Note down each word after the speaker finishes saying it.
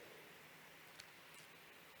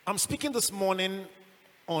I'm speaking this morning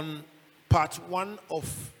on part 1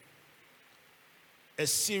 of a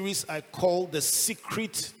series I call The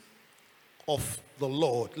Secret of the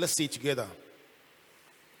Lord. Let's say it together.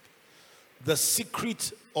 The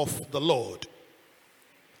Secret of the Lord.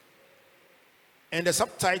 And the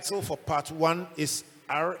subtitle for part 1 is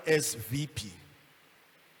RSVP.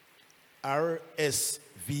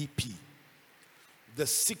 RSVP. The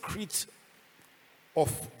Secret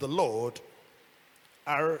of the Lord.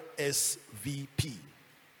 RSVP.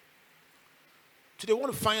 Today, I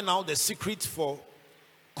want to find out the secret for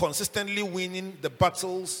consistently winning the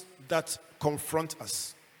battles that confront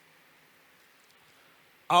us.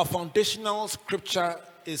 Our foundational scripture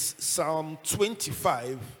is Psalm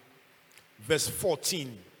 25, verse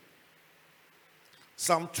 14.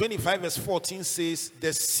 Psalm 25, verse 14 says,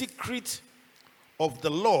 "The secret of the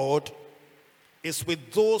Lord is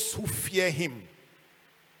with those who fear him,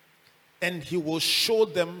 and he will show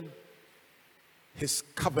them his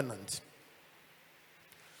covenant."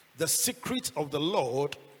 The secret of the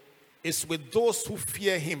Lord is with those who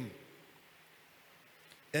fear him,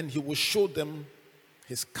 and he will show them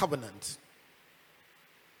his covenant.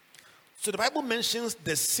 So the Bible mentions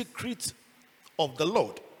the secret of the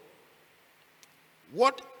Lord.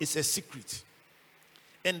 What is a secret?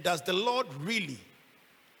 And does the Lord really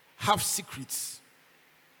have secrets?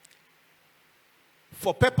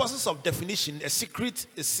 For purposes of definition, a secret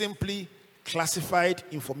is simply classified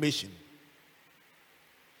information.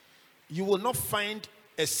 You will not find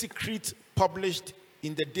a secret published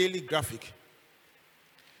in the Daily Graphic.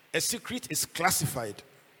 A secret is classified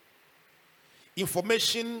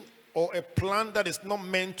information or a plan that is not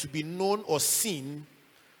meant to be known or seen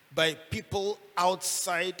by people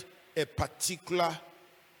outside a particular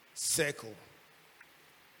circle.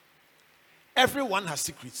 Everyone has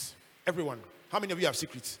secrets. Everyone. How many of you have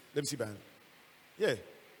secrets? Let me see by hand. Yeah.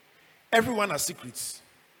 Everyone has secrets.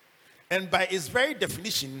 And by its very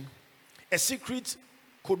definition, a secret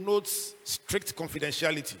connotes strict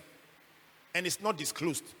confidentiality and it's not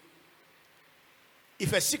disclosed.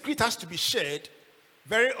 If a secret has to be shared,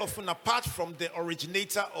 very often apart from the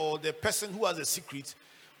originator or the person who has a secret,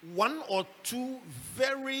 one or two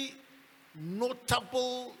very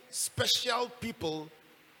notable, special people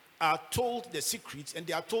are told the secret and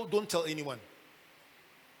they are told, don't tell anyone.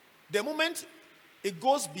 The moment it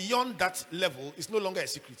goes beyond that level, it's no longer a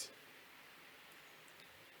secret.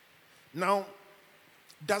 Now,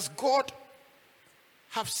 does God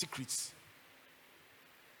have secrets?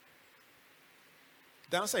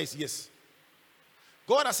 The answer is yes.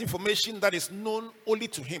 God has information that is known only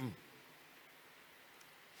to him.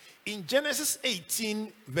 In Genesis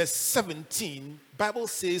 18, verse 17, Bible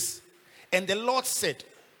says, "And the Lord said,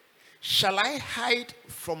 shall I hide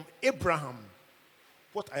from Abraham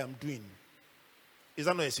what I am doing?" Is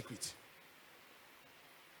that not a secret?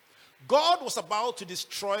 God was about to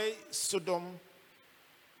destroy Sodom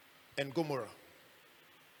and Gomorrah.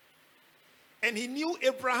 And he knew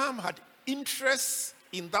Abraham had interest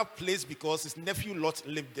in that place because his nephew Lot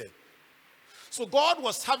lived there. So God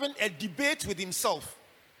was having a debate with himself.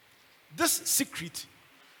 This secret,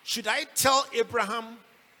 should I tell Abraham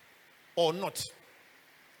or not?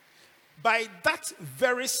 By that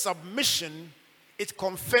very submission, it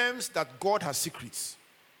confirms that God has secrets.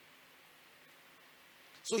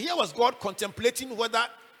 So here was God contemplating whether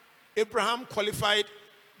Abraham qualified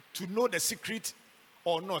to know the secret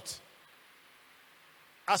or not.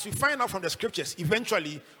 As we find out from the scriptures,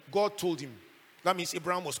 eventually God told him. That means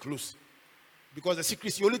Abraham was close. Because the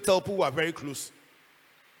secrets you only tell people who are very close.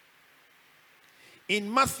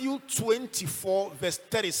 In Matthew 24, verse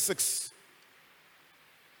 36,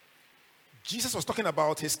 Jesus was talking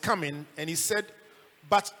about his coming and he said,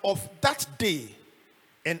 "But of that day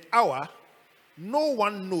and hour, no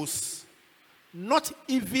one knows, not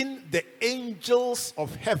even the angels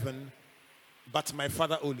of heaven, but my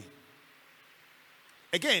Father only."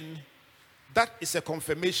 Again, that is a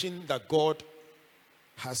confirmation that God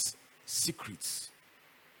has secrets.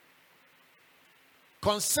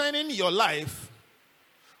 Concerning your life,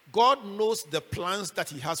 God knows the plans that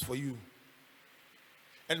he has for you.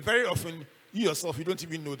 And very often, you yourself, you don't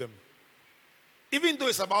even know them. Even though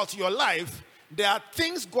it's about your life, there are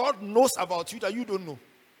things God knows about you that you don't know.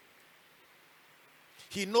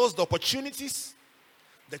 He knows the opportunities,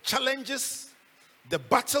 the challenges, the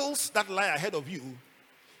battles that lie ahead of you,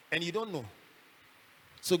 and you don't know.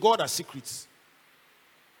 So God has secrets.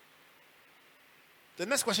 The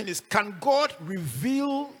next question is, can God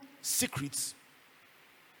reveal secrets?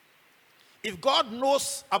 If God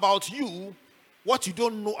knows about you what you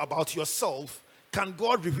don't know about yourself, can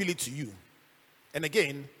God reveal it to you? And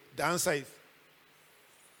again, the answer is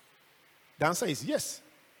The answer is yes.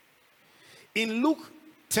 In Luke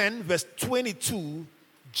 10, verse 22,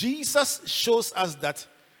 Jesus shows us that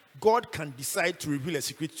God can decide to reveal a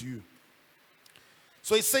secret to you.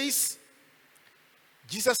 So it says,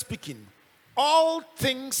 Jesus speaking, all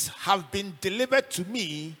things have been delivered to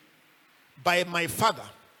me by my Father.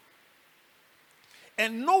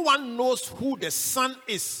 And no one knows who the Son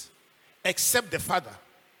is except the Father.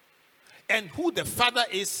 And who the Father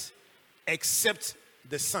is except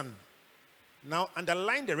the Son. Now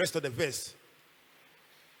underline the rest of the verse.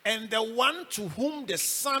 And the one to whom the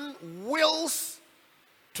Son wills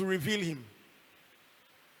to reveal him.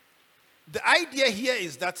 The idea here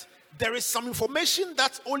is that there is some information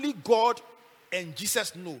that only God and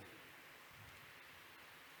Jesus know.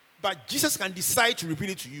 But Jesus can decide to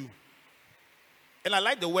reveal it to you. And I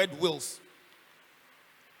like the word wills.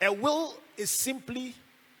 A will is simply,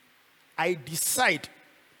 I decide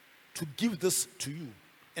to give this to you.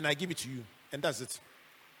 And I give it to you. And that's it.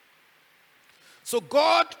 So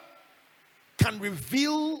God can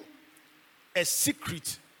reveal a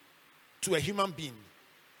secret to a human being,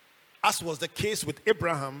 as was the case with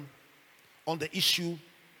Abraham on the issue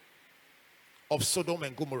of Sodom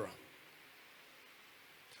and Gomorrah.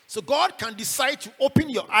 So God can decide to open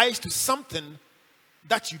your eyes to something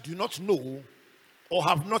that you do not know or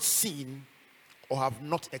have not seen or have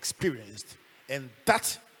not experienced. And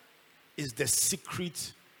that is the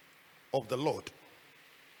secret of the Lord.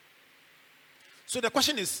 So the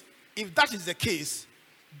question is, if that is the case,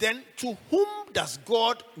 then to whom does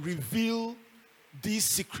God reveal these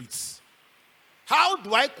secrets? How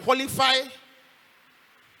do I qualify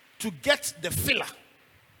to get the filler,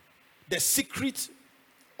 the secret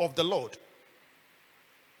of the Lord?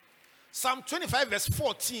 Psalm 25 verse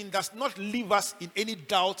 14 does not leave us in any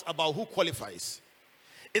doubt about who qualifies.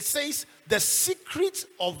 It says, the secret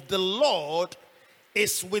of the Lord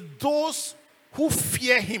is with those who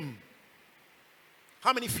fear him.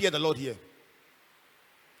 How many fear the Lord here?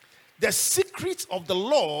 The secret of the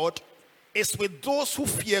Lord is with those who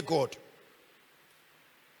fear God.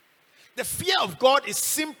 The fear of God is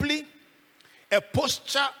simply a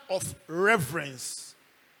posture of reverence,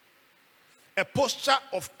 a posture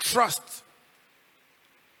of trust,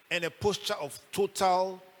 and a posture of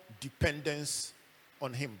total dependence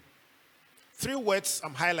on him. 3 words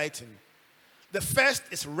I'm highlighting. The first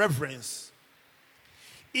is reverence.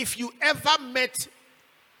 If you ever met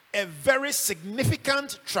a very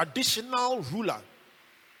significant traditional ruler,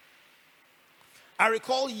 I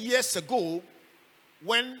recall years ago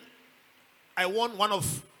when I won one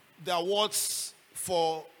of the awards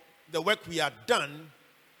for the work we had done,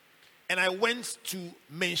 and I went to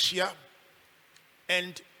Menchia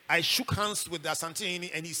and I shook hands with the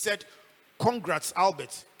Asantini, and he said, "Congrats,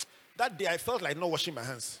 Albert." That day I felt like not washing my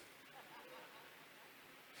hands.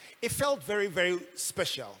 It felt very, very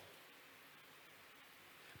special.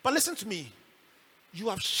 But listen to me. You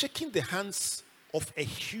have shaken the hands of a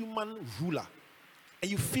human ruler,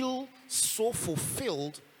 and you feel so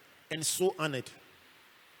fulfilled and so honored.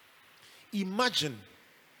 Imagine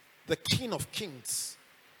the King of Kings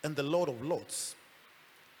and the Lord of Lords.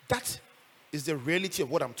 That is the reality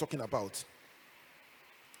of what I'm talking about.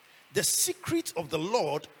 The secret of the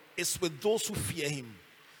Lord is with those who fear him,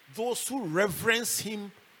 those who reverence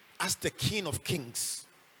him as the King of Kings,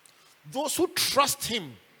 those who trust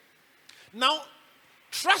him. Now,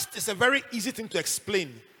 trust is a very easy thing to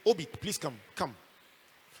explain. Obi, please come.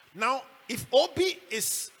 Now, if Obi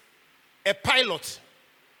is a pilot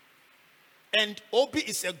and Obi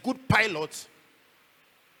is a good pilot,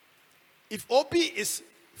 if Obi is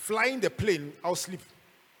flying the plane, I'll sleep.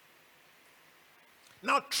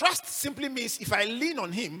 Now, trust simply means if I lean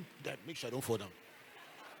on him, Dad, make sure I don't fall down.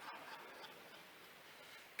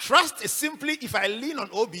 Trust is simply if I lean on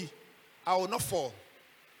Obi, I will not fall.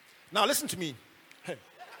 Now, listen to me. Hey.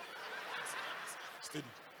 Steady.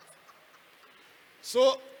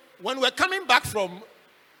 So, when we're coming back from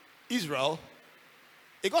Israel,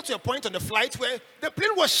 it got to a point on the flight where the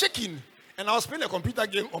plane was shaking, and I was playing a computer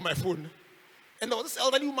game on my phone. And there was this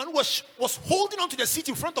elderly woman who was holding onto the seat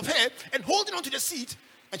in front of her and holding onto the seat.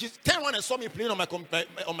 And she turned around and saw me playing on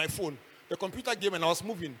my phone, the computer game, and I was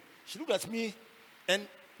moving. She looked at me, and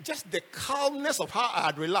just the calmness of how I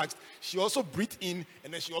had relaxed, she also breathed in,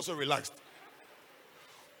 and then she also relaxed.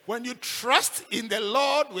 When you trust in the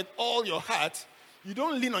Lord with all your heart, you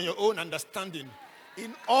don't lean on your own understanding.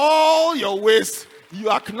 In all your ways, you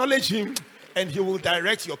acknowledge him, and he will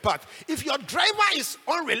direct your path. If your driver is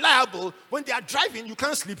unreliable, when they are driving, you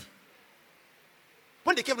can't sleep.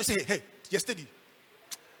 When they came to say, hey, you're steady.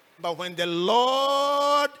 But when the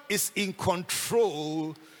Lord is in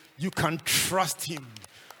control, you can trust him.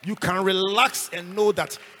 you can relax and know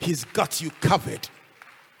that he's got you covered.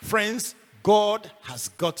 Friends, God has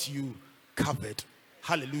got you covered.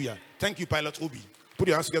 Hallelujah. Thank you, Pilot Obi. Put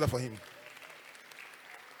your hands together for him.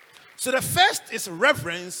 So the first is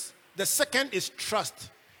reverence, the second is trust,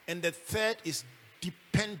 and the third is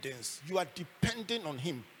dependence. You are depending on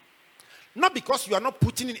him. Not because you are not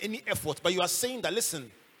putting in any effort, but you are saying that, listen,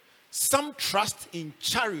 some trust in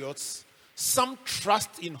chariots, some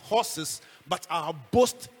trust in horses, but our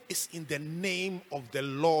boast is in the name of the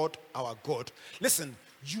Lord our God. Listen,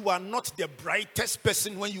 you are not the brightest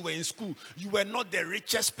person when you were in school. You were not the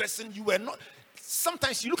richest person. You were not.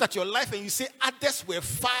 Sometimes you look at your life and you say, others were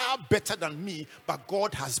far better than me, but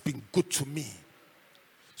God has been good to me.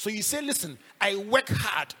 So you say, listen, I work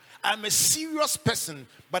hard. I'm a serious person,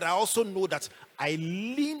 but I also know that I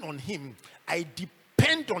lean on him. I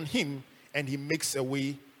depend on him, and he makes a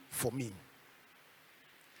way for me.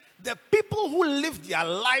 The people who live their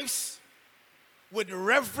lives with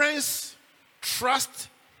reverence, trust,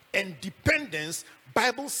 and dependence,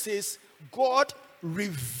 Bible says God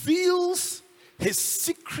reveals his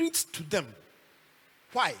secrets to them.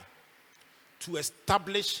 Why? To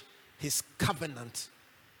establish his covenant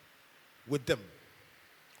with them.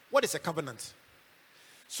 What is a covenant?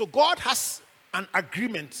 So God has an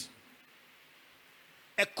agreement,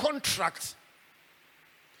 a contract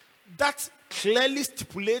that clearly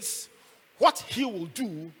stipulates what he will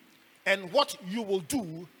do and what you will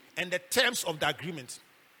do and the terms of the agreement.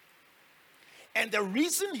 And the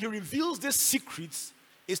reason he reveals these secrets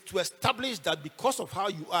is to establish that because of how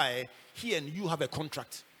you are, he and you have a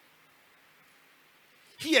contract.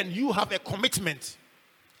 He and you have a commitment,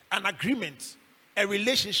 an agreement, a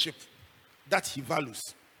relationship that he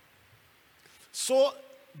values. So,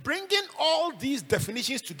 bringing all these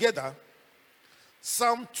definitions together,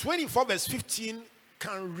 Psalm 24 verse 15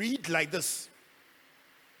 can read like this.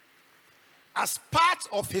 As part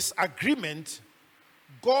of his agreement,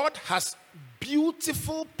 God has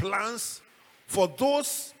beautiful plans for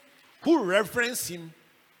those who reverence him,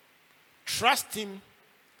 trust him,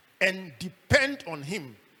 and depend on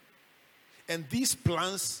him. And these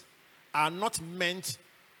plans are not meant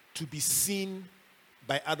to be seen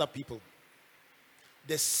by other people.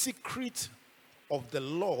 The secret of the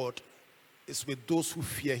Lord is with those who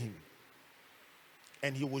fear him,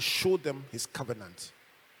 and he will show them his covenant.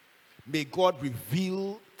 May God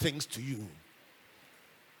reveal things to you.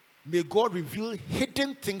 May God reveal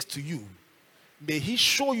hidden things to you. May he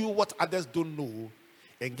show you what others don't know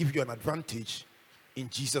and give you an advantage in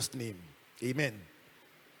Jesus' name. Amen.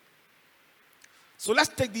 So let's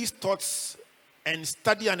take these thoughts and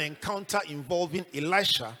study an encounter involving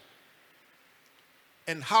Elisha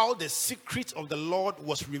and how the secret of the Lord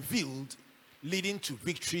was revealed, leading to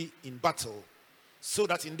victory in battle, so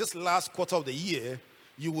that in this last quarter of the year,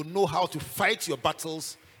 you will know how to fight your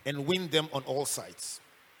battles and win them on all sides.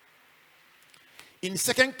 In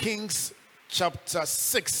 2 Kings chapter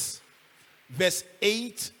 6, verse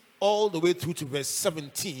 8 all the way through to verse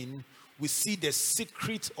 17, we see the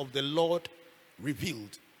secret of the Lord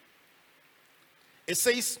revealed. It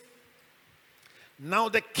says, now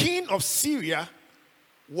the king of Syria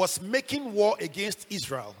was making war against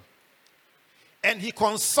Israel, and he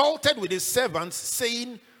consulted with his servants,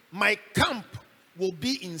 saying, my camp will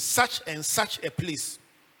be in such and such a place.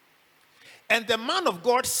 And the man of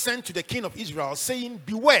God sent to the king of Israel, saying,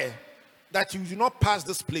 beware that you do not pass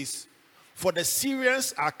this place, for the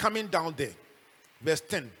Syrians are coming down there. Verse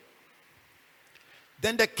 10.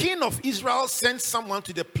 Then the king of Israel sent someone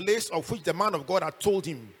to the place of which the man of God had told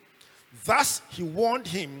him. Thus he warned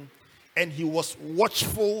him, and he was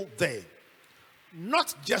watchful there,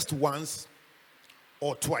 not just once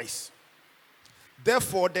or twice.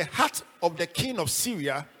 Therefore the heart of the king of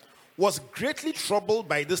Syria was greatly troubled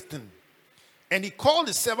by this thing. And he called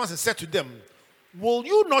his servants and said to them, will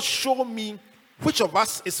you not show me which of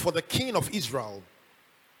us is for the king of Israel?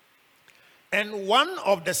 And one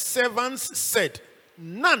of the servants said,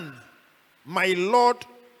 none, my lord,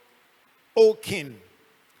 O king,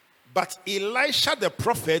 but Elisha the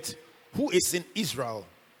prophet, who is in Israel,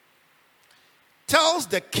 tells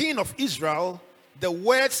the king of Israel the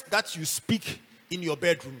words that you speak in your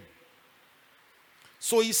bedroom.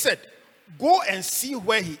 So he said, go and see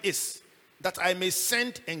where he is, that I may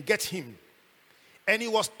send and get him. And he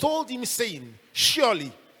was told him, saying,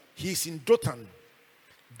 surely he is in Dothan.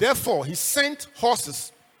 Therefore he sent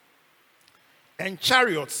horses and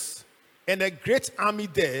chariots and a great army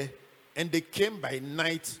there, and they came by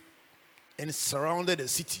night and surrounded the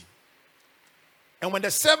city. And when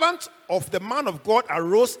the servant of the man of God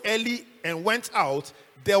arose early and went out,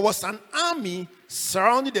 there was an army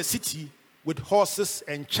surrounding the city with horses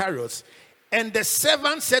and chariots. And the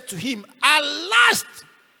servant said to him, Alas!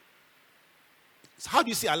 How do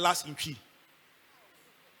you say alas in Twi?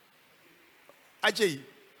 Ajay,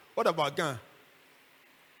 what about Gan?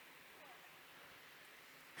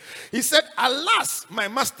 He said, Alas, my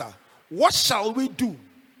master, what shall we do?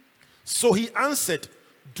 So he answered,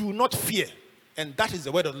 Do not fear. And that is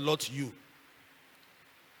the word of the Lord to you.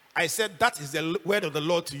 I said, that is the word of the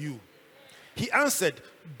Lord to you. He answered,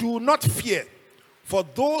 Do not fear, for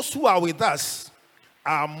those who are with us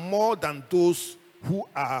are more than those who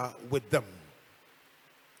are with them.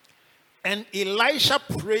 And Elisha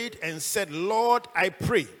prayed and said, Lord, I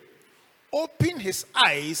pray, open his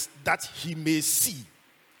eyes that he may see.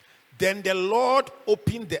 Then the Lord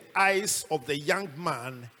opened the eyes of the young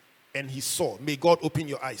man, and he saw. May God open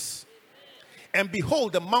your eyes. And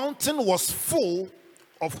behold, the mountain was full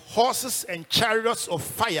of horses and chariots of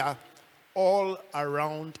fire all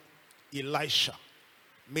around Elisha.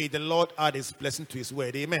 May the Lord add his blessing to his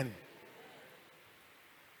word. Amen.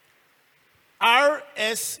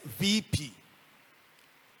 RSVP.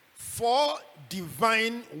 4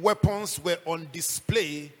 divine weapons were on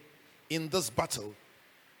display in this battle.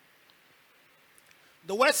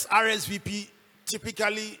 The words RSVP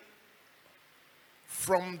typically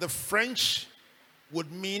from the French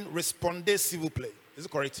would mean répondez s'il vous plaît. Is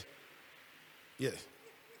it correct? Yes.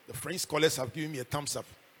 The French scholars have given me a thumbs up.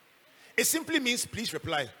 It simply means please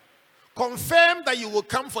reply. Confirm that you will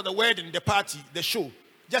come for the wedding, the party, the show.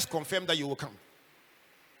 Just confirm that you will come.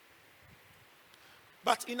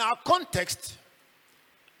 But in our context,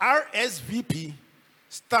 RSVP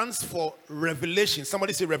stands for revelation.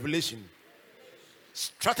 Somebody say revelation.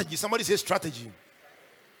 Strategy. Somebody say strategy.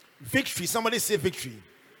 Victory. Somebody say victory.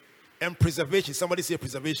 And preservation. Somebody say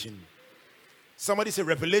preservation. Somebody say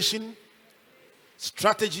revelation,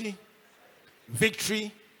 strategy,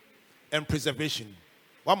 victory, and preservation.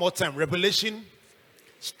 One more time. Revelation,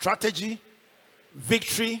 strategy,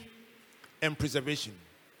 victory, and preservation.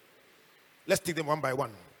 Let's take them one by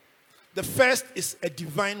one. The first is a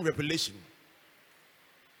divine revelation.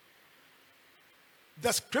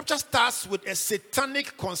 The scripture starts with a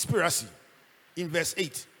satanic conspiracy in verse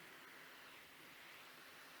 8.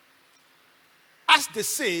 As they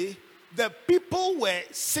say, the people were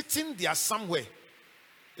sitting there somewhere.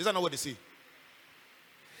 Is that not what they say?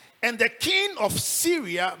 And the king of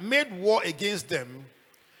Syria made war against them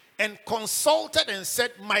and consulted and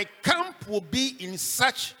said, My camp will be in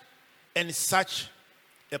such and such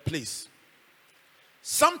a place.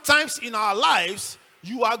 Sometimes in our lives,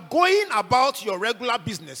 you are going about your regular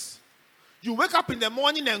business. You wake up in the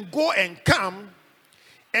morning and go and come,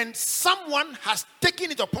 and someone has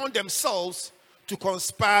taken it upon themselves to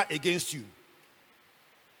conspire against you.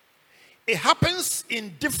 It happens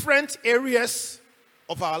in different areas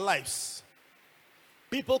of our lives.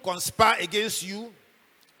 People conspire against you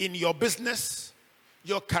in your business,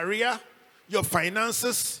 your career, your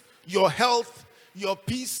finances, your health, your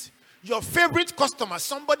peace, your favorite customer.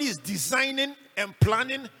 Somebody is designing and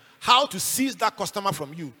planning how to seize that customer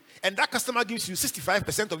from you. And that customer gives you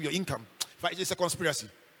 65% of your income. It's a conspiracy.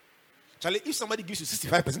 Charlie, if somebody gives you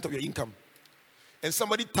 65% of your income and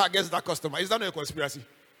somebody targets that customer, is that not a conspiracy?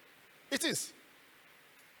 It is.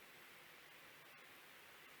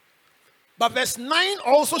 But verse 9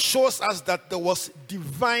 also shows us that there was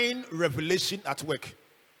divine revelation at work.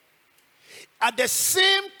 At the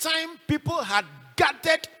same time, people had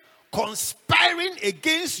gathered conspiring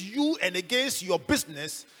against you and against your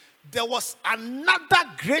business, there was another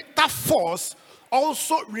greater force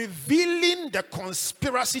also revealing the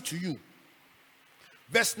conspiracy to you.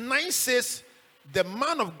 Verse 9 says, the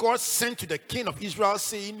man of God sent to the king of Israel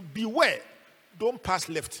saying, beware, don't pass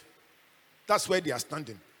left. That's where they are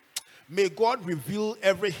standing. May God reveal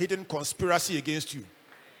every hidden conspiracy against you.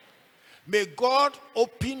 May God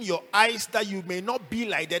open your eyes that you may not be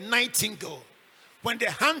like the nightingale. When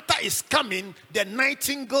the hunter is coming, the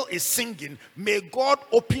nightingale is singing. May God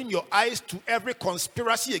open your eyes to every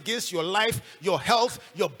conspiracy against your life, your health,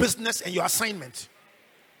 your business, and your assignment.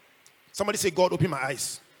 Somebody say, God, open my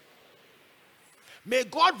eyes. May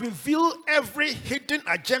God reveal every hidden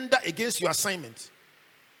agenda against your assignment.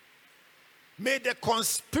 May the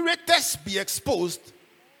conspirators be exposed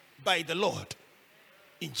by the Lord.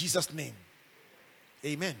 In Jesus' name.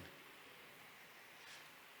 Amen.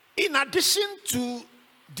 In addition to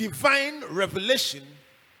divine revelation,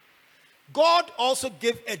 God also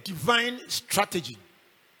gave a divine strategy.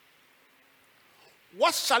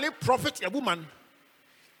 What shall it profit a woman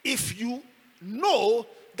if you know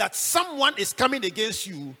that someone is coming against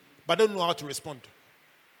you but don't know how to respond?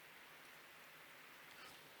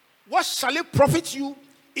 What shall it profit you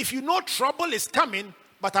if you know trouble is coming,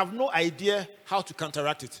 but have no idea how to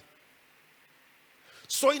counteract it.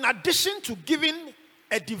 So in addition to giving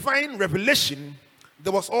a divine revelation,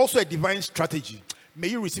 there was also a divine strategy. May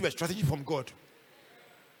you receive a strategy from God.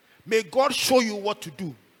 May God show you what to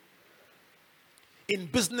do. In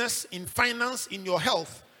business, in finance, in your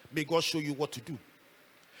health, may God show you what to do.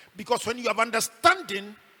 Because when you have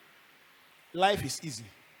understanding, life is easy.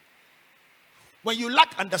 When you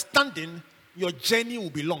lack understanding, your journey will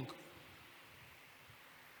be long.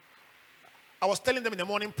 I was telling them in the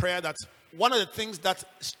morning prayer that one of the things that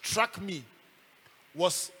struck me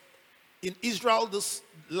was in Israel this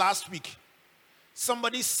last week.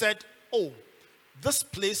 Somebody said, oh, this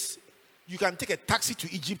place, you can take a taxi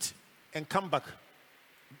to Egypt and come back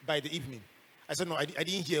by the evening. I said, no, I didn't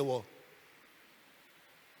hear well.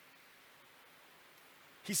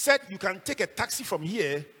 He said, you can take a taxi from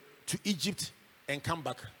here to Egypt and come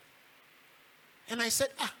back. And I said,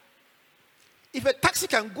 if a taxi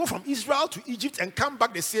can go from Israel to Egypt and come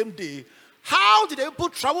back the same day, how did people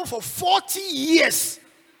travel for 40 years?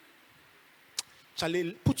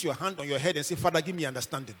 Charlie, put your hand on your head and say, Father, give me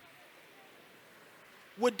understanding.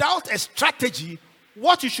 Without a strategy,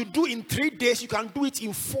 what you should do in 3 days, you can do it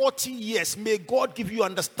in 40 years. May God give you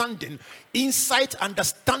understanding, insight,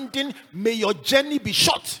 understanding. May your journey be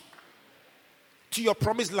short to your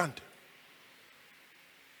promised land.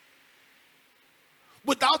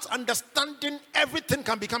 Without understanding, everything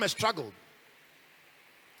can become a struggle.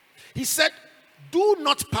 He said, do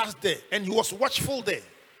not pass there. And he was watchful there.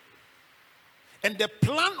 And the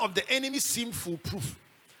plan of the enemy seemed foolproof.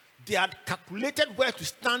 They had calculated where to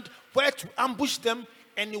stand, where to ambush them,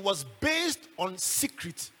 and it was based on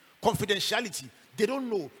secret, confidentiality. They don't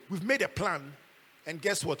know. We've made a plan, and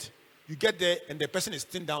guess what? You get there, and the person is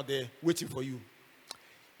still down there waiting for you.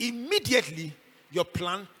 Immediately, your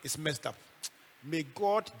plan is messed up. May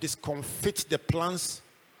God discomfit the plans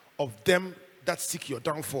of them that seek your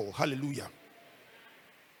downfall. Hallelujah.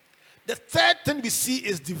 The third thing we see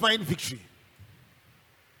is divine victory.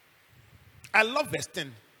 I love verse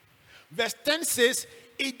 10. Verse 10 says,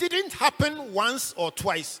 it didn't happen once or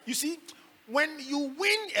twice. You see, when you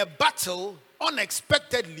win a battle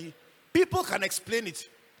unexpectedly, people can explain it.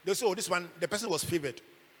 They say, oh, this one, the person was favored.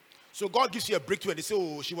 So God gives you a breakthrough and they say,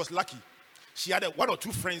 oh, she was lucky. She had one or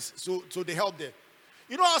two friends, so they helped her.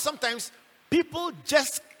 You know how sometimes people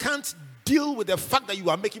just can't deal with the fact that you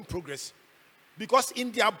are making progress. Because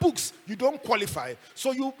in their books, you don't qualify.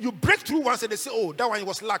 So you break through once and they say, oh, that one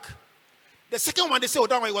was luck. The second one, they say, oh,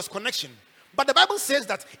 that one was connection. But the Bible says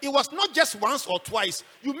that it was not just once or twice.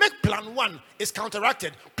 You make plan 1, is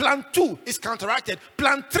counteracted. Plan 2 is counteracted.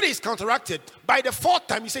 Plan 3 is counteracted. By the 4th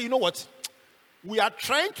time, you say, you know what? We are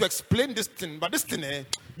trying to explain this thing, but this thing,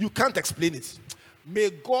 you can't explain it. May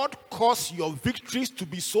God cause your victories to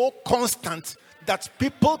be so constant that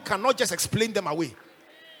people cannot just explain them away.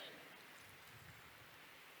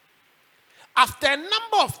 After a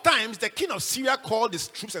number of times, the king of Syria called his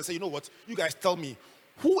troops and said, you know what? You guys tell me,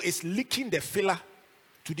 who is leaking the filler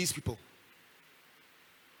to these people?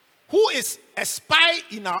 Who is a spy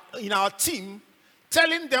in our team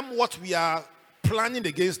telling them what we are planning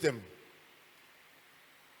against them?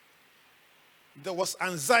 There was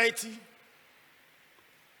anxiety,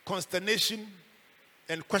 consternation,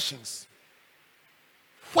 and questions.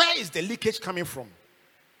 Where is the leakage coming from?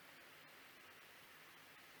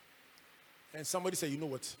 And somebody said, you know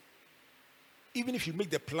what? Even if you make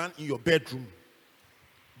the plan in your bedroom,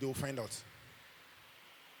 they will find out.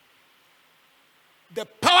 The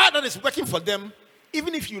power that is working for them,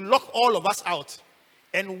 even if you lock all of us out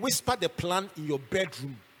and whisper the plan in your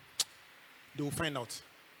bedroom, they will find out.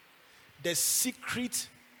 The secret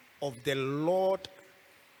of the Lord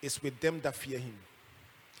is with them that fear him.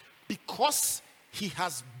 Because he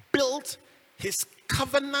has built his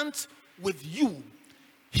covenant with you,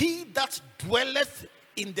 he that dwelleth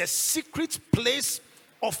in the secret place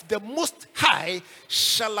of the Most High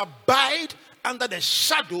shall abide under the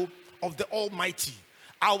shadow of the Almighty.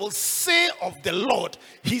 I will say of the Lord,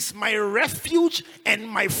 he's my refuge and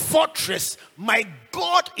my fortress. My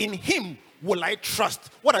God, in him will I trust.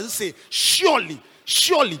 What does it say? Surely,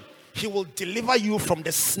 surely, he will deliver you from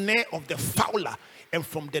the snare of the fowler and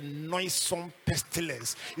from the noisome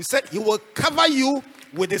pestilence. He said he will cover you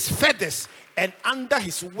with his feathers, and under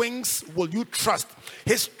his wings will you trust.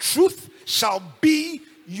 His truth shall be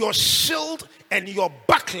your shield and your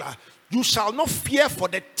buckler. You shall not fear for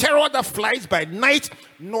the terror that flies by night,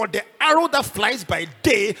 nor the arrow that flies by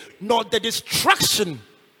day, nor the destruction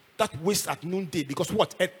that waste at noonday. Because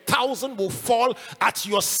what? 1,000 will fall at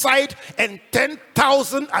your side and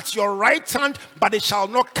 10,000 at your right hand, but it shall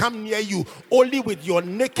not come near you. Only with your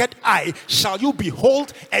naked eye shall you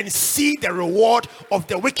behold and see the reward of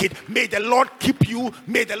the wicked. May the Lord keep you.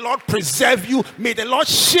 May the Lord preserve you. May the Lord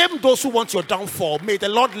shame those who want your downfall. May the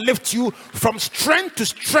Lord lift you from strength to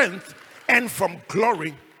strength and from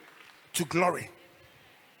glory to glory.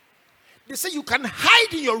 They say you can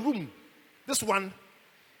hide in your room. This one,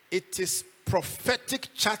 it is prophetic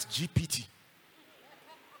chat GPT.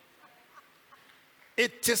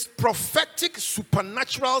 It is prophetic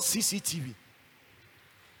supernatural CCTV.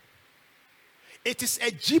 It is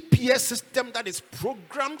a GPS system that is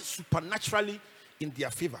programmed supernaturally in their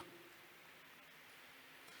favor.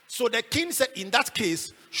 So the king said, in that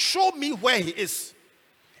case, show me where he is,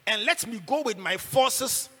 and let me go with my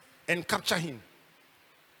forces and capture him.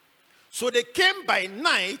 So they came by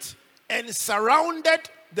night and surrounded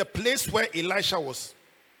the place where Elisha was.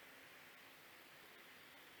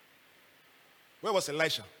 Where was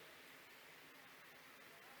Elisha?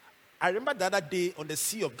 I remember the other day on the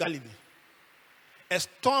Sea of Galilee, a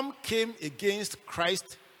storm came against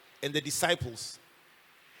Christ and the disciples.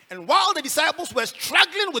 And while the disciples were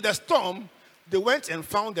struggling with the storm, they went and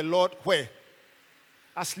found the Lord where?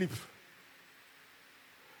 Asleep.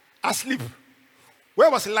 Asleep.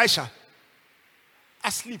 Where was Elisha?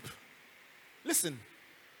 Asleep. Listen,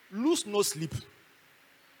 lose no sleep.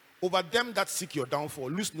 Over them that seek your downfall,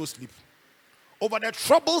 lose no sleep. Over the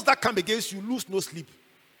troubles that come against you, lose no sleep.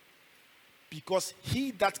 Because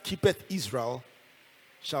he that keepeth Israel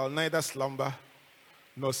shall neither slumber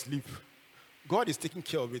nor sleep. God is taking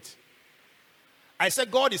care of it. I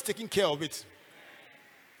said God is taking care of it.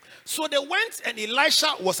 So they went and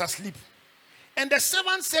Elisha was asleep. And the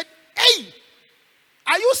servant said, hey,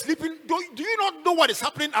 are you sleeping? Do you not know what is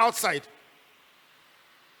happening outside?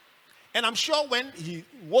 And I'm sure when he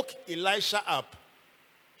woke Elisha up,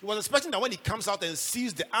 he was expecting that when he comes out and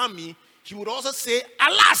sees the army, he would also say,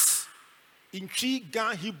 alas! In Tree,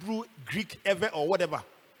 Gan, Hebrew, Greek, ever, or whatever.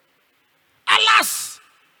 Alas!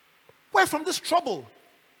 Where from this trouble?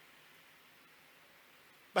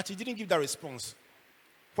 But he didn't give that response.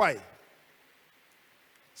 Why?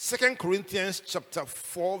 2 Corinthians chapter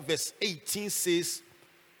 4, verse 18 says,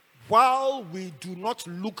 while we do not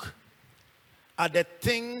look at the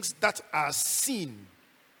things that are seen,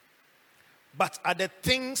 but at the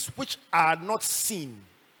things which are not seen.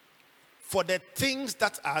 For the things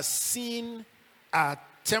that are seen are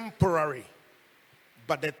temporary,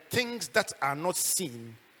 but the things that are not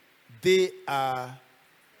seen, they are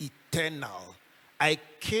eternal. I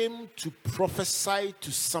came to prophesy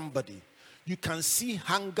to somebody. You can see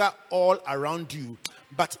hunger all around you,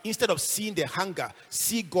 but instead of seeing the hunger,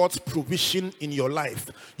 see God's provision in your life.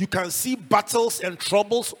 You can see battles and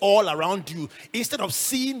troubles all around you. Instead of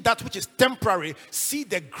seeing that which is temporary, see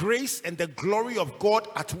the grace and the glory of God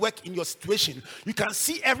at work in your situation. You can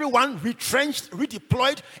see everyone retrenched,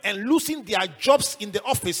 redeployed, and losing their jobs in the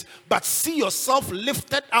office, but see yourself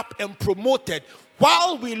lifted up and promoted.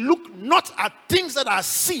 While we look not at things that are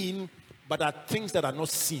seen, but at things that are not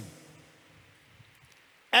seen.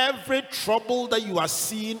 Every trouble that you are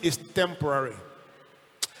seeing is temporary.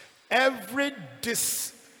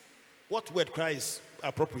 What word cry is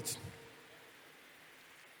appropriate?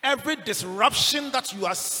 Every disruption that you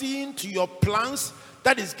are seeing to your plans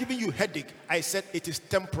that is giving you headache, I said it is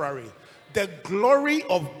temporary. The glory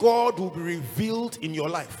of God will be revealed in your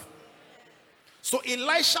life. So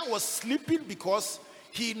Elisha was sleeping because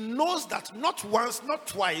he knows that not once, not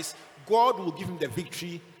twice, God will give him the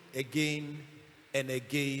victory again and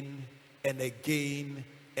again and again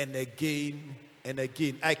and again and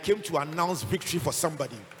again. I came to announce victory for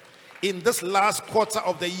somebody. In this last quarter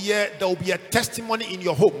of the year, there will be a testimony in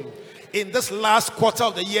your home. In this last quarter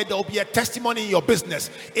of the year, there will be a testimony in your business.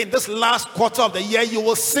 In this last quarter of the year, you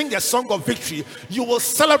will sing a song of victory. You will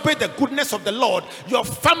celebrate the goodness of the Lord. Your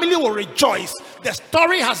family will rejoice. The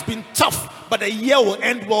story has been tough, but the year will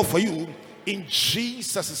end well for you. In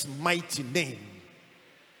Jesus' mighty name.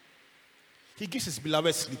 He gives his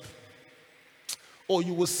beloved sleep. Oh,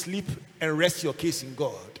 you will sleep and rest your case in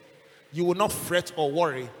God. You will not fret or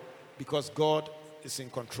worry because God is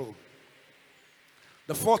in control.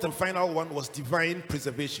 The fourth and final one was divine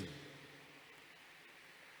preservation.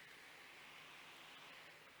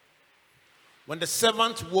 When the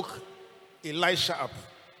servant woke Elisha up,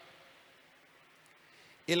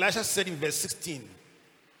 Elisha said in verse 16,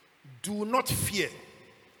 do not fear,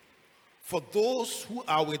 for those who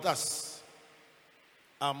are with us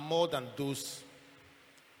are more than those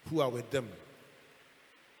who are with them.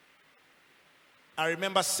 I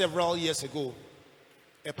remember several years ago,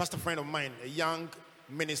 a pastor friend of mine, a young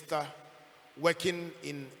minister working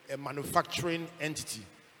in a manufacturing entity.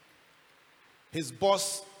 His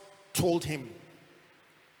boss told him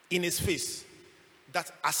in his face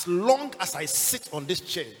that as long as I sit on this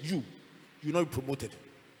chair, you'll not be promoted.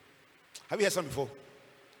 Have you heard something before?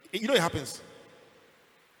 You know it happens.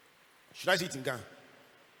 Should I say it in Ghana?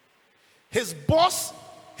 His boss,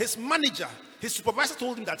 his manager, his supervisor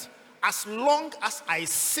told him that as long as I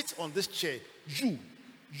sit on this chair, you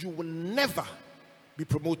will never be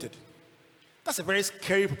promoted. That's a very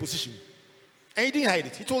scary proposition. And he didn't hide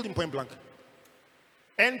it. He told him point blank.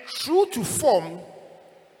 And true to form,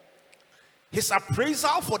 his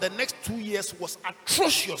appraisal for the next 2 years was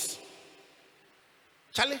atrocious.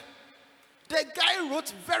 Charlie, the guy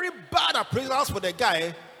wrote very bad appraisals for the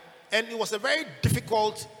guy, and it was a very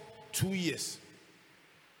difficult 2 years.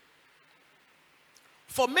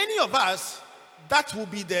 For many of us, that will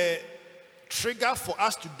be the trigger for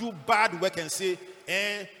us to do bad work and say,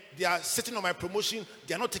 they are sitting on my promotion,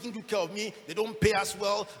 they are not taking good care of me, they don't pay us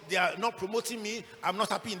well, they are not promoting me, I'm not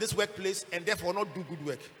happy in this workplace, and therefore not do good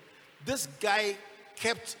work. This guy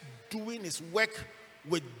kept doing his work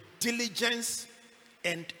with diligence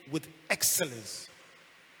and with excellence.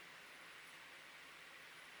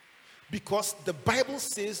 Because the Bible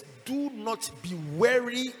says, do not be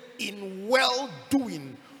weary in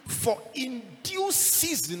well-doing, for in due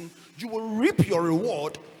season you will reap your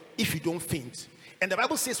reward if you don't faint. And the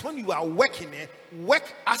Bible says, when you are working,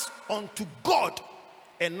 work as unto God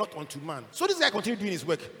and not unto man. So this guy continued doing his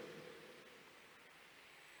work.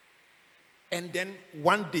 And then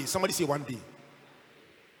one day, somebody say one day.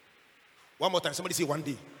 One more time, somebody say one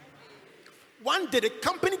day. One day the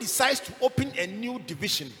company decides to open a new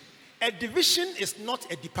division. A division is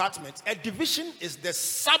not a department. A division is the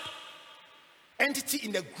sub-entity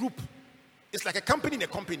in a group. It's like a company in a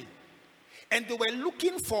company. And they were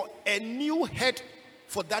looking for a new head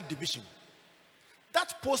for that division.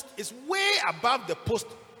 That post is way above the post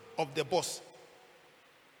of the boss.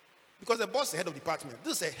 Because the boss is the head of department.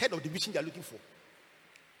 This is a head of division they are looking for.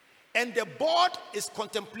 And the board is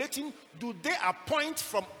contemplating, do they appoint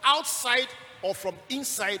from outside or from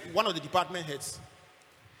inside one of the department heads?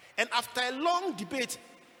 And after a long debate,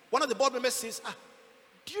 one of the board members says,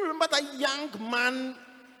 do you remember that young man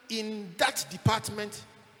in that department?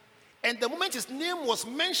 And the moment his name was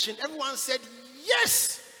mentioned, everyone said,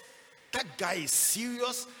 yes, that guy is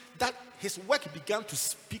serious. That his work began to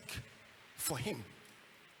speak for him.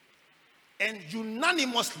 And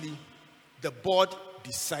unanimously, the board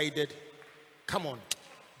decided, come on,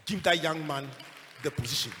 give that young man the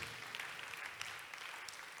position.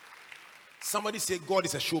 Somebody say, God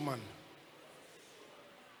is a showman.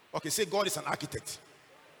 Okay, say God is an architect.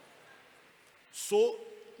 So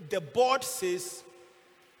the board says,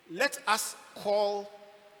 let us call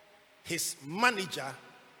his manager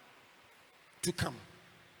to come.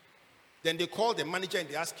 Then they call the manager and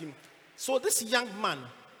they ask him, so this young man,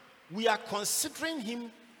 we are considering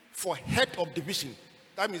him for head of division.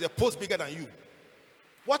 That means a post bigger than you.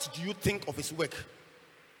 What do you think of his work?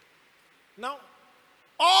 Now,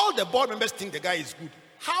 all the board members think the guy is good.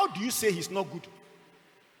 How do you say he's not good?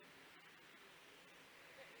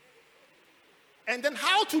 And then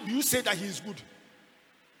how do you say that he's good?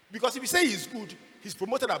 Because if you say he's good, he's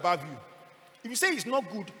promoted above you. If you say he's not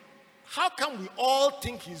good, how come we all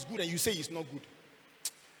think he's good and you say he's not good?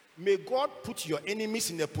 May God put your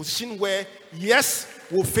enemies in a position where yes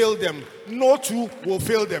will fail them, no too will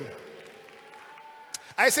fail them.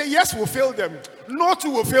 I say yes will fail them, no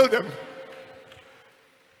too will fail them.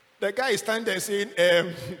 The guy is standing there saying,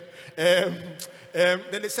 then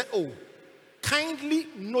they said, oh, kindly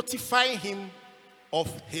notify him of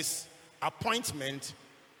his appointment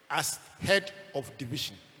as head of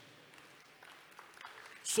division.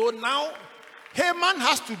 So now, Haman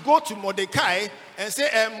has to go to Mordecai and say,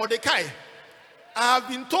 Mordecai, I have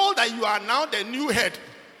been told that you are now the new head.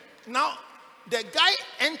 Now, the guy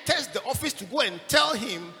enters the office to go and tell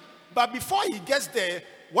him, but before he gets there,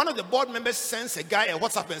 one of the board members sends a guy a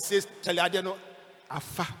WhatsApp and says, Chaliadiano,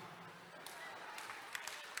 Afa.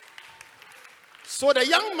 So the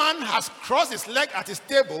young man has crossed his leg at his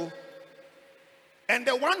table, and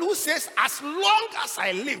the one who says, as long as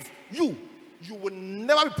I live, you will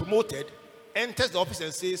never be promoted, enters the office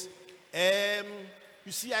and says,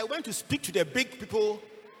 you see, I went to speak to the big people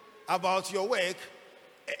about your work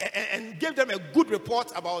and gave them a good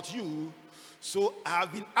report about you. So I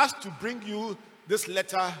have been asked to bring you this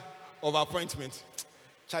letter of appointment.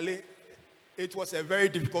 Charlie, it was a very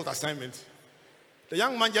difficult assignment. The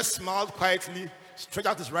young man just smiled quietly, stretched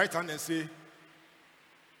out his right hand and said,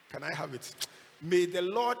 can I have it? May the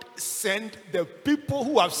Lord send the people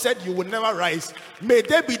who have said you will never rise. May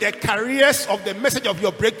they be the carriers of the message of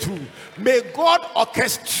your breakthrough. May God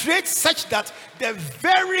orchestrate such that the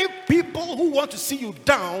very people who want to see you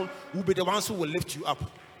down will be the ones who will lift you up.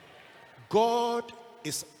 God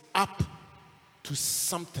is up to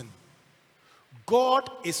something. God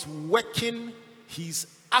is working. He's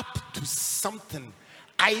up to something.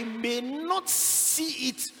 I may not see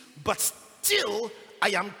it, but still I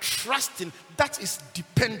am trusting. That is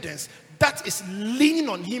dependence. That is leaning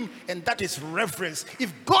on him, and that is reverence.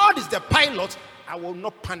 If God is the pilot, I will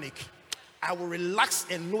not panic. I will relax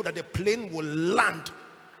and know that the plane will land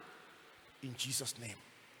in Jesus' name.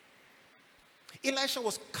 Elisha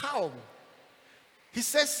was calm. He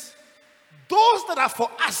says, those that are for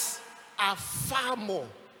us are far more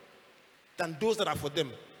than those that are for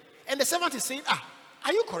them. And the servant is saying,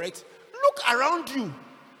 are you correct? Look around you.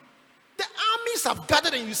 The armies have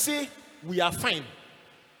gathered and you say, we are fine.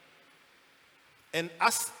 And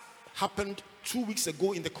as happened 2 weeks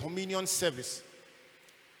ago in the communion service,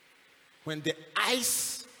 when the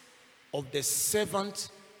eyes of the servant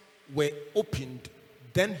were opened,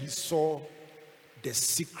 then he saw the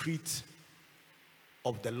secret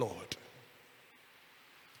of the Lord.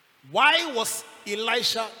 Why was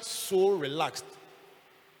Elisha so relaxed?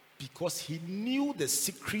 Because he knew the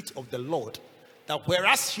secret of the Lord. That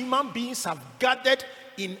whereas human beings have gathered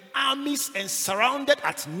in armies and surrounded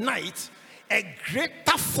at night, a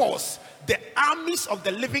greater force, the armies of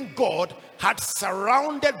the living God, had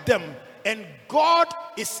surrounded them. And God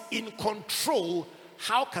is in control.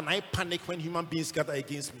 How can I panic when human beings gather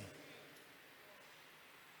against me?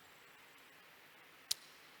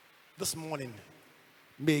 This morning,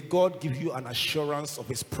 may God give you an assurance of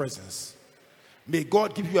his presence. May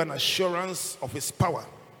God give you an assurance of his power.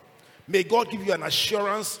 May God give you an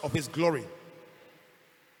assurance of his glory.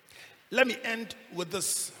 Let me end with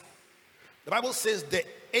this. The Bible says the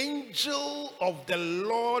angel of the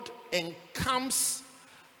Lord encamps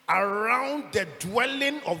around the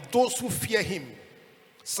dwelling of those who fear him.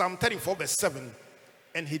 Psalm 34 verse 7.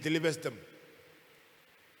 And he delivers them.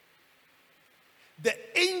 The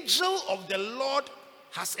angel of the Lord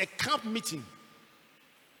has a camp meeting.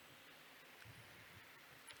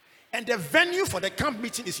 And the venue for the camp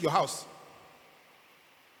meeting is your house.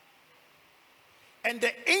 And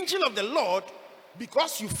the angel of the Lord,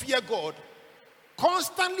 because you fear God,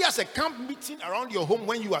 constantly has a camp meeting around your home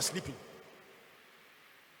when you are sleeping.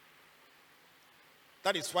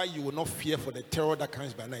 That is why you will not fear for the terror that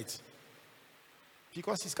comes by night.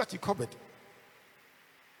 Because he's got you covered.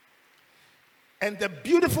 And the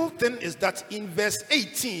beautiful thing is that in verse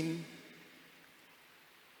 18,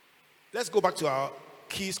 let's go back to our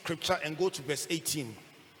key scripture and go to verse 18.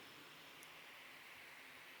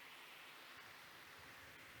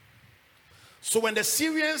 So when the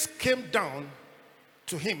Syrians came down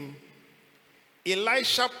to him,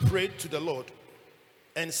 Elisha prayed to the Lord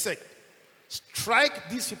and said, strike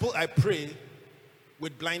these people, I pray,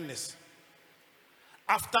 with blindness.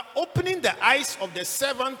 After opening the eyes of the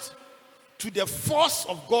servant to the force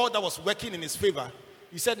of God that was working in his favor,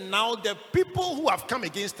 he said, now the people who have come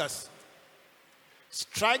against us,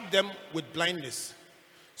 strike them with blindness.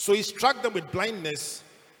 So he struck them with blindness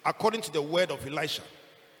according to the word of Elisha.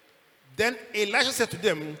 Then Elisha said to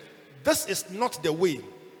them, this is not the way,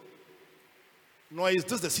 nor is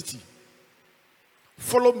this the city.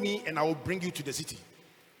 Follow me and I will bring you to the city.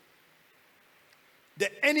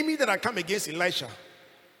 The enemy that had come against Elisha,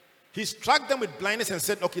 he struck them with blindness and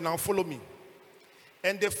said, okay, now follow me.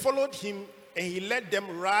 And they followed him, and he led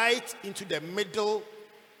them right into the middle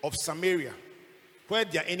of Samaria, where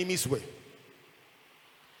their enemies were,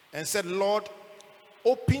 and said, Lord,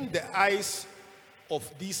 open the eyes of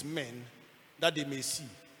these men that they may see.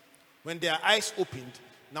 When their eyes opened,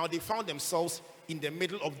 now they found themselves in the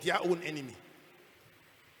middle of their own enemy.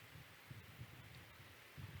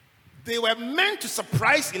 They were meant to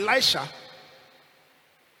surprise Elisha,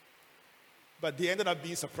 but they ended up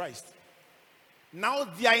being surprised. Now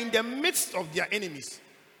they are in the midst of their enemies.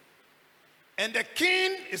 And the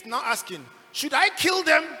king is now asking, should I kill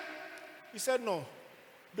them? He said, no,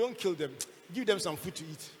 don't kill them. Give them some food to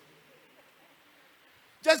eat.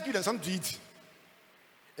 Just give them something to eat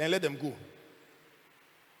and let them go.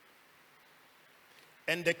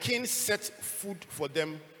 And the king set food for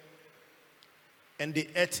them, and they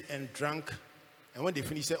ate and drank. And when they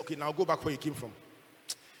finished, he said, okay, now go back where you came from.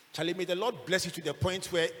 Charlie, may the Lord bless you to the point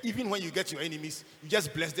where even when you get your enemies, you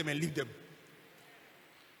just bless them and leave them.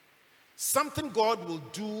 Something God will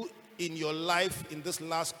do in your life in this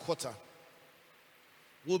last quarter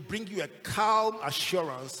will bring you a calm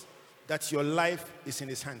assurance that your life is in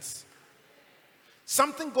his hands.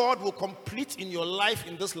 Something God will complete in your life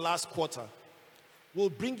in this last quarter will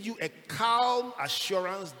bring you a calm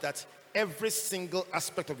assurance that every single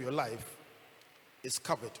aspect of your life is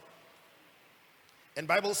covered. And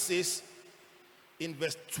Bible says in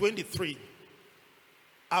verse 23,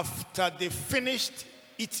 after they finished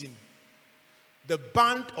eating, the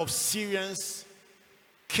band of Syrians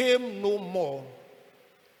came no more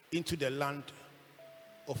into the land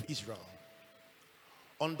of Israel.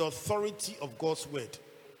 On the authority of God's word,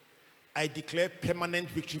 I declare permanent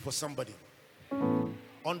victory for somebody.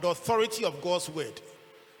 On the authority of God's word,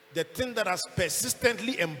 the thing that has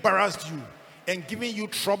persistently embarrassed you and given you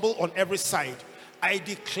trouble on every side, I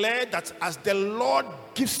declare that as the Lord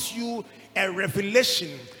gives you a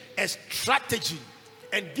revelation, a strategy,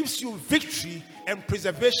 and gives you victory and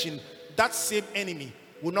preservation, that same enemy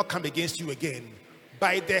will not come against you again.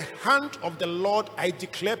 By the hand of the Lord, I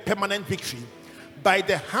declare permanent victory. By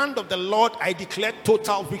the hand of the Lord, I declare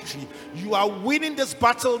total victory. You are winning this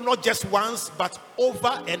battle not just once, but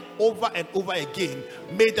over and over and over again.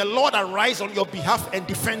 May the Lord arise on your behalf and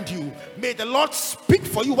defend you. May the Lord speak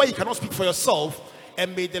for you where you cannot speak for yourself.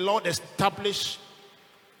 And may the Lord establish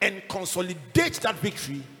and consolidate that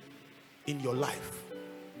victory in your life.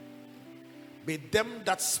 May them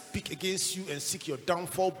that speak against you and seek your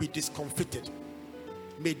downfall be discomfited.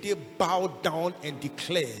 May they bow down and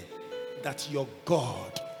declare that your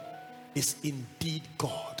God is indeed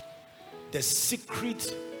God. The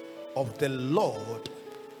secret of the Lord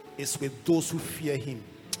is with those who fear him,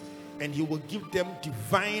 and he will give them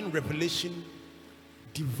divine revelation,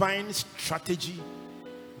 divine strategy,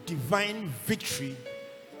 divine victory,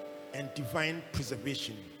 and divine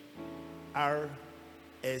preservation. RSVP.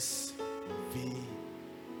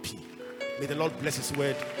 May the Lord bless his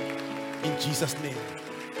word in Jesus' name.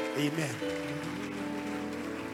 Amen.